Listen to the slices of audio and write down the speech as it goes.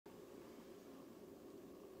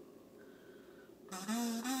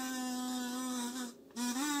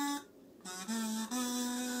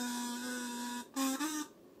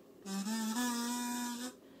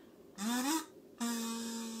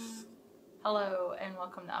Hello and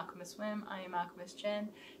welcome to Alchemist Swim. I am Alchemist Jen.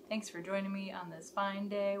 Thanks for joining me on this fine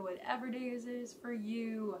day, whatever day it is for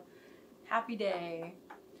you. Happy day.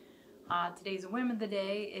 Today's whim of the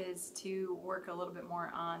day is to work a little bit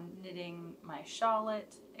more on knitting my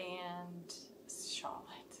shawlette and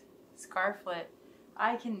scarflet.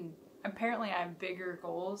 Apparently I have bigger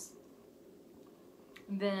goals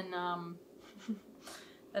than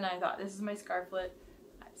than I thought. This is my scarflet.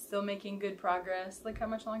 Still making good progress. Look how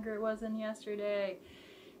much longer it was than yesterday.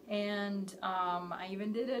 And I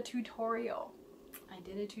even did a tutorial.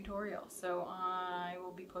 So I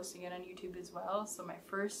will be posting it on YouTube as well. So my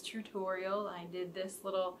first tutorial, I did this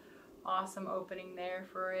little awesome opening there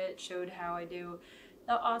for it. Showed how I do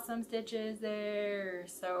the awesome stitches there.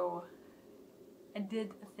 So I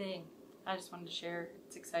did a thing. I just wanted to share.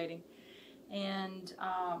 It's exciting. And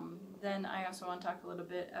then I also want to talk a little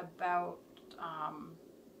bit about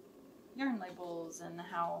yarn labels and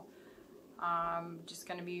how I'm just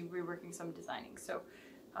going to be reworking some designing. So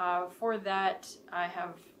for that, I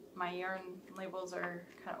have my yarn labels are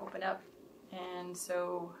kind of open up, and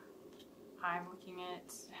so I'm looking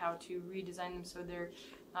at how to redesign them so they're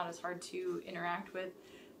not as hard to interact with.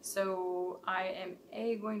 So I am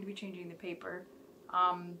going to be changing the paper.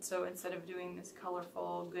 So instead of doing this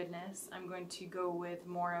colorful goodness, I'm going to go with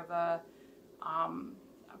more of a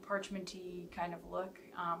parchmenty kind of look.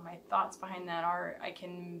 My thoughts behind that are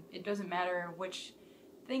it doesn't matter which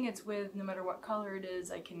thing it's with, no matter what color it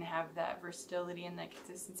is, I can have that versatility and that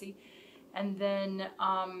consistency. And then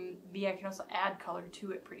I can also add color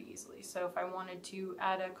to it pretty easily. So if I wanted to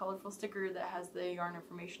add a colorful sticker that has the yarn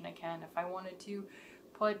information, I can. If I wanted to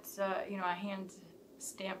put a hand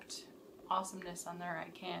stamped awesomeness on there, I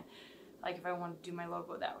can. Like if I want to do my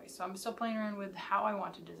logo that way. So I'm still playing around with how I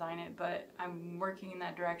want to design it, but I'm working in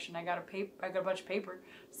that direction. I got a bunch of paper,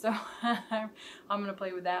 so I'm gonna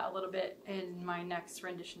play with that a little bit in my next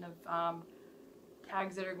rendition of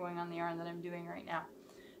tags that are going on the yarn that I'm doing right now.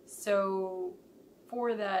 So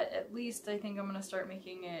for that, at least I think I'm gonna start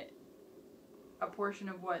making it a portion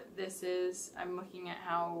of what this is. I'm looking at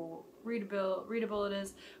how readable it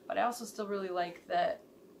is, but I also still really like that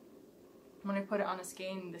when I put it on a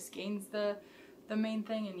skein, the skein's the main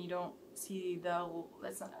thing, and you don't see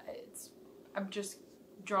I'm just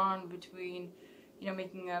drawn between,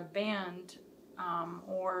 making a band,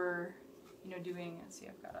 or, doing, let's see,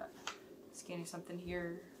 I've got a scanning something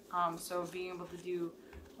here. So being able to do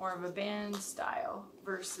more of a band style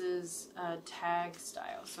versus a tag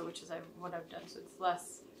style. So which is what I've done. So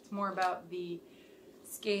it's more about the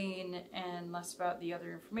skein and less about the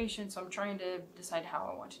other information. So I'm trying to decide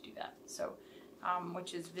how I want to do that. So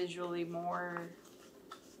which is visually more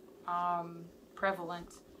prevalent.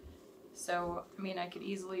 So I mean, I could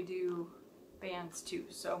easily do bands too.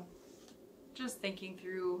 So just thinking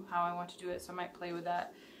through how I want to do it. So I might play with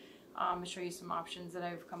that. Show you some options that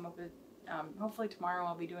I've come up with. Hopefully tomorrow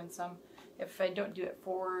I'll be doing some. If I don't do it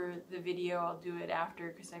for the video, I'll do it after,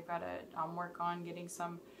 because I've got to work on getting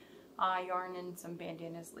some yarn and some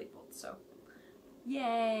bandanas labeled. So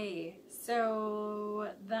yay! So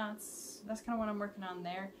that's kind of what I'm working on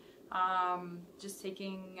there. Just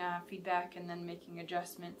taking feedback and then making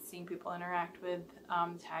adjustments, seeing people interact with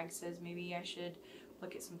tags. Says maybe I should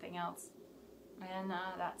look at something else, and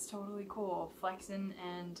that's totally cool. Flexing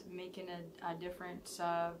and making a different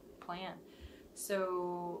plan.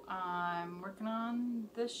 So I'm working on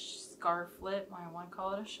this scarflet. I want to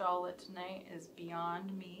call it a shawlette tonight, is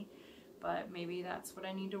beyond me. But maybe that's what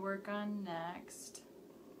I need to work on next.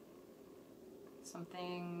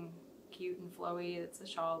 Something cute and flowy that's a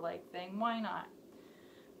shawl-like thing. Why not?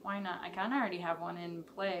 Why not? I kind of already have one in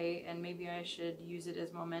play, and maybe I should use it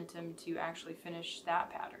as momentum to actually finish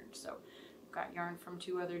that pattern. So I've got yarn from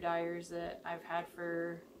 2 other dyers that I've had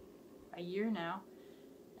for a year now.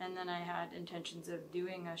 And then I had intentions of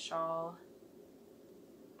doing a shawl.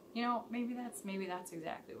 Maybe that's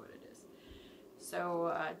exactly what it is.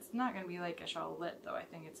 So it's not going to be like a shawlette, though. I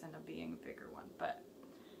think it's end up being a bigger one, but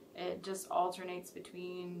it just alternates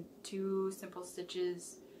between 2 simple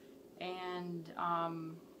stitches and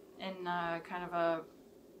kind of a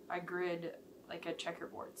grid, like a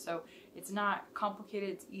checkerboard. So it's not complicated.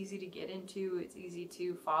 It's easy to get into. It's easy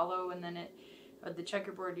to follow, and then the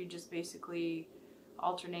checkerboard, you just basically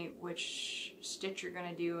alternate which stitch you're going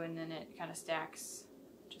to do, and then it kind of stacks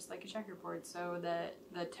just like a checkerboard, so that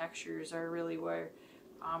the textures are really where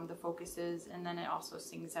the focus is, and then it also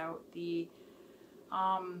sings out the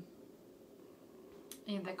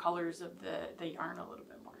colors of the yarn a little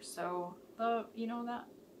bit more. So that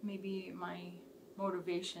may be my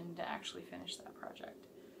motivation to actually finish that project,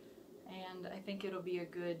 and I think it'll be a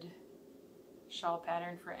good shawl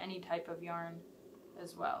pattern for any type of yarn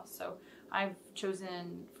as well. So I've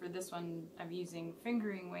chosen for this one, I'm using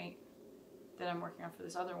fingering weight that I'm working on for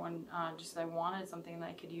this other one, just I wanted something that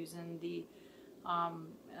I could use in the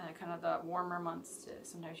kind of the warmer months.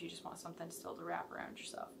 Sometimes you just want something still to wrap around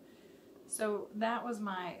yourself. So that was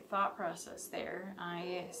my thought process there.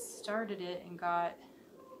 I started it and got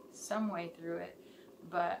some way through it,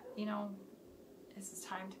 but you know, it's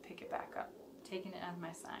time to pick it back up, taking it as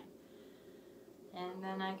my sign. And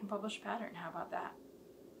then I can publish a pattern. How about that?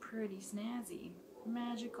 Pretty snazzy.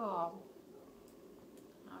 Magical.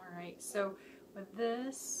 Alright, so with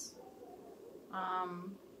this,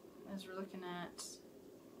 as we're looking at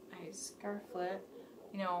a scarflet,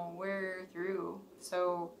 you know, wear through.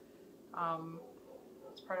 So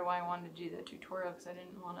that's part of why I wanted to do the tutorial, because I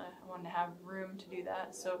wanted to have room to do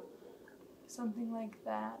that. So something like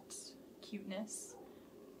that, cuteness,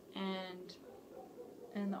 and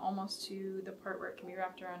almost to the part where it can be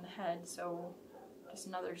wrapped around the head. So just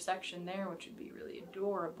another section there, which would be really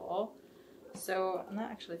adorable. So, and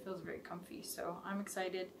that actually feels very comfy, so I'm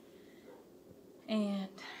excited. And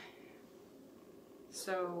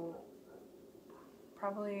so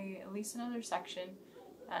probably at least another section,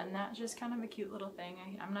 and that's just kind of a cute little thing.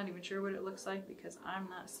 I'm not even sure what it looks like because I'm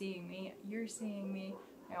not seeing me. You're seeing me.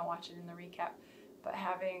 I'll watch it in the recap. But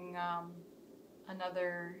having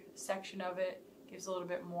another section of it gives a little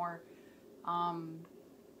bit more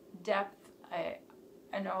depth.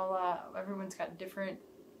 I know everyone's got different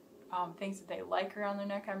things that they like around their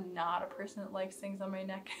neck. I'm not a person that likes things on my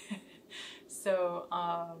neck. So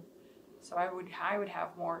I would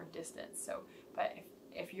have more distance. So, but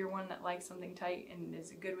if you're one that likes something tight and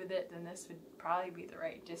is good with it, then this would probably be the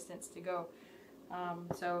right distance to go.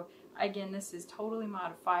 So again, this is totally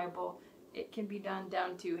modifiable. It can be done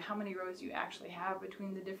down to how many rows you actually have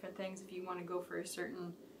between the different things. If you want to go for a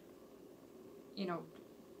certain, you know,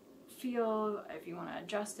 feel, if you want to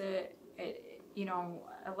adjust it, you know,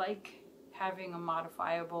 I like having a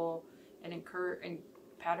modifiable and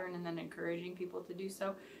pattern, and then encouraging people to do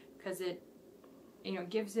so, because it, you know,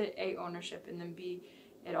 gives it A, ownership, and then B,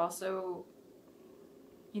 it also,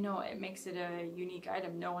 you know, it makes it a unique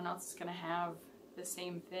item. No one else is going to have the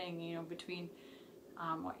same thing, you know, between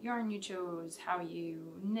what yarn you chose, how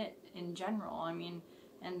you knit in general. I mean,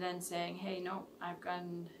 and then saying, hey, no, I've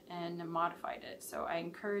gone and modified it. So I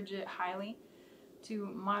encourage it highly to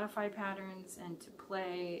modify patterns and to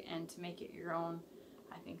play and to make it your own.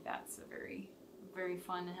 I think that's a very, very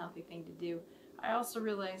fun and healthy thing to do. I also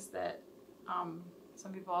realized that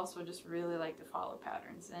some people also just really like to follow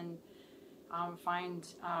patterns and find,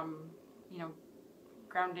 you know,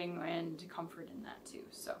 grounding and comfort in that too.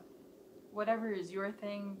 So whatever is your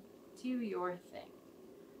thing, do your thing.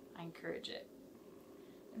 I encourage it.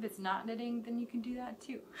 If it's not knitting, then you can do that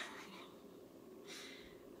too.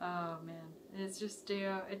 Oh man, it's just,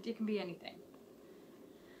 it can be anything.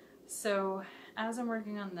 So as I'm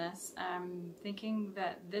working on this, I'm thinking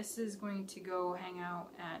that this is going to go hang out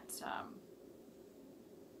at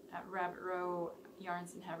Rabbit Row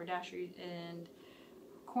Yarns and Haberdashery and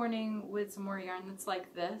Corning with some more yarn that's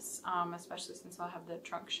like this, especially since I'll have the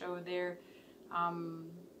trunk show there, and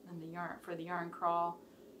the yarn for the yarn crawl,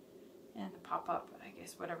 and the pop-up, I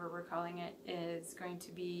guess, whatever we're calling it, is going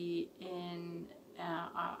to be in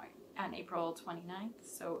on April 29th,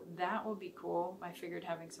 so that will be cool. I figured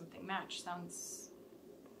having something match sounds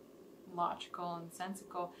logical and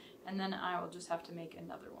sensical, and then I will just have to make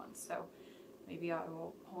another one. So maybe I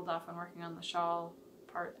will hold off on working on the shawl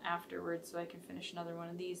part afterwards so I can finish another one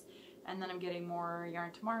of these, and then I'm getting more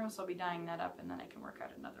yarn tomorrow, so I'll be dyeing that up, and then I can work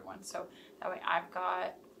out another one. So that way I've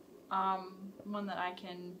got one that I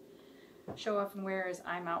can show off and wear as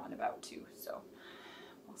I'm out and about too. So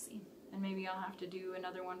we'll see. And maybe I'll have to do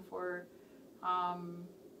another one for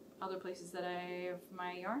other places that I have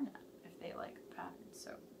my yarn at, if they like the pattern.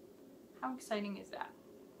 So how exciting is that?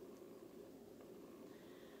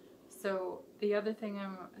 So the other thing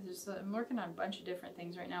I'm working on a bunch of different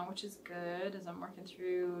things right now, which is good, as I'm working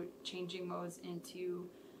through changing modes into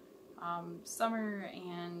summer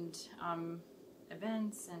and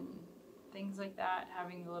events and things like that,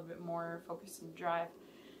 having a little bit more focus and drive.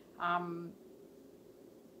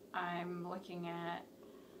 I'm looking at,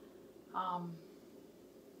 I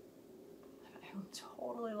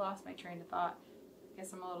totally lost my train of thought. I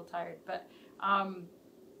guess I'm a little tired, but what am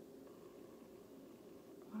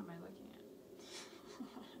I looking at?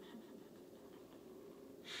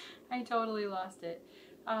 I totally lost it.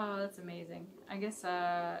 Oh, that's amazing. I guess,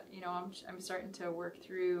 you know, I'm starting to work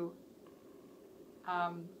through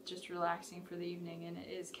just relaxing for the evening, and it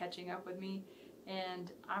is catching up with me,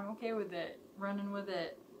 and I'm okay with it, running with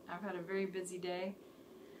it. I've had a very busy day,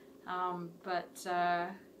 but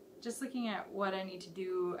just looking at what I need to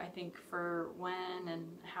do, I think, for when and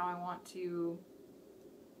how I want to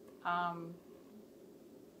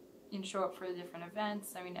show up for the different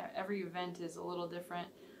events. I mean, every event is a little different.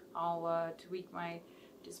 I'll tweak my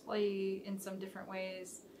display in some different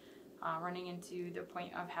ways, running into the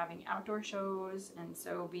point of having outdoor shows, and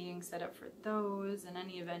so being set up for those and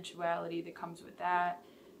any eventuality that comes with that.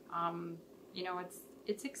 You know,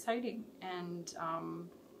 it's exciting, and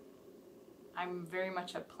I'm very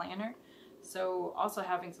much a planner, so also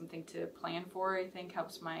having something to plan for, I think,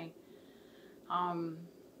 helps my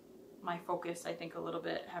my focus, I think, a little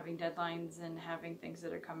bit. Having deadlines and having things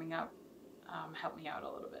that are coming up help me out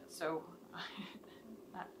a little bit. So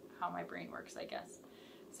that's how my brain works, I guess.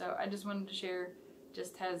 So I just wanted to share,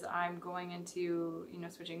 just as I'm going into, you know,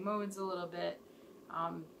 switching modes a little bit,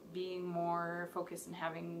 being more focused and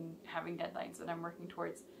having deadlines that I'm working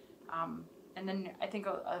towards. And then I think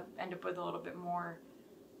I'll end up with a little bit more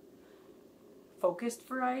focused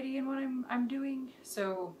variety in what I'm doing.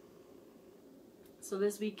 So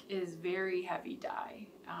this week is very heavy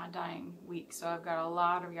dyeing week. So I've got a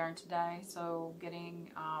lot of yarn to dye. So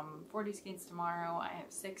getting 40 skeins tomorrow. I have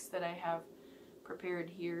 6 that I have prepared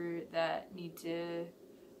here that need to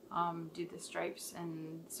do the stripes,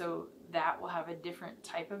 and so that will have a different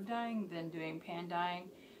type of dyeing than doing pan dyeing.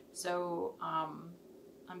 So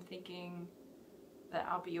I'm thinking that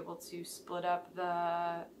I'll be able to split up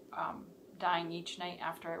the dyeing each night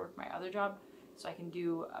after I work my other job, so I can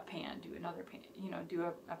do a pan, do another pan, you know, do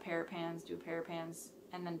a pair of pans, do a pair of pans,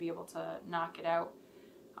 and then be able to knock it out.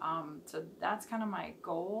 So that's kind of my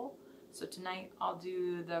goal. So tonight I'll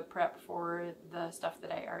do the prep for the stuff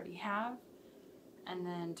that I already have, and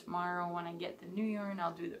then tomorrow when I get the new yarn,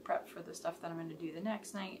 I'll do the prep for the stuff that I'm going to do the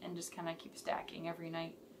next night, and just kind of keep stacking every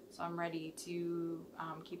night so I'm ready to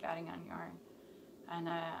keep adding on yarn. And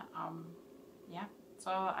yeah,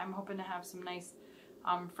 so I'm hoping to have some nice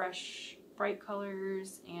fresh, bright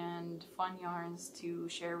colors and fun yarns to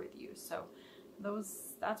share with you. So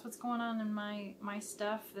that's what's going on in my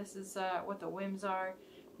stuff. This is what the whims are.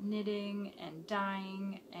 Knitting and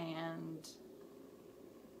dyeing, and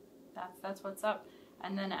that's what's up.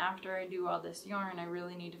 And then after I do all this yarn, I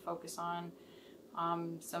really need to focus on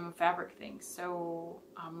some fabric things. So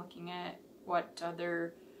I'm looking at what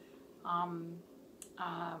other kind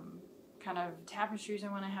of tapestries I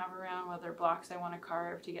want to have around, what other blocks I want to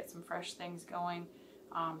carve to get some fresh things going.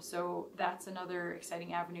 So that's another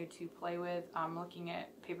exciting avenue to play with. I'm looking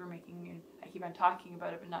at paper making, and I keep on talking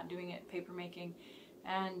about it but not doing it. Paper making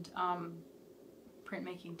and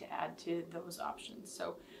printmaking to add to those options.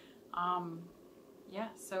 So yeah,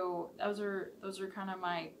 so those are kind of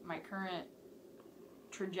my current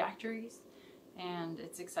trajectories, and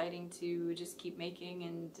it's exciting to just keep making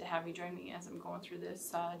and to have you join me as I'm going through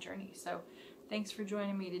this journey. So thanks for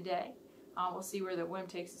joining me today. We'll see where the whim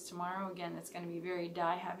takes us tomorrow. Again, it's going to be very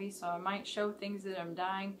dye heavy, so I might show things that I'm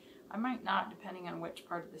dyeing. I might not, depending on which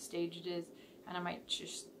part of the stage it is. And I might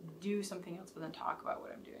just do something else but then talk about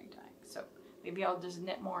what I'm doing dyeing. So maybe I'll just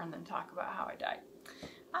knit more and then talk about how I dye.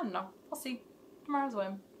 I don't know. We'll see. Tomorrow's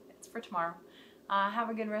whim. It's for tomorrow. Have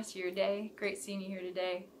a good rest of your day. Great seeing you here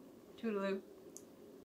today. Toodaloo.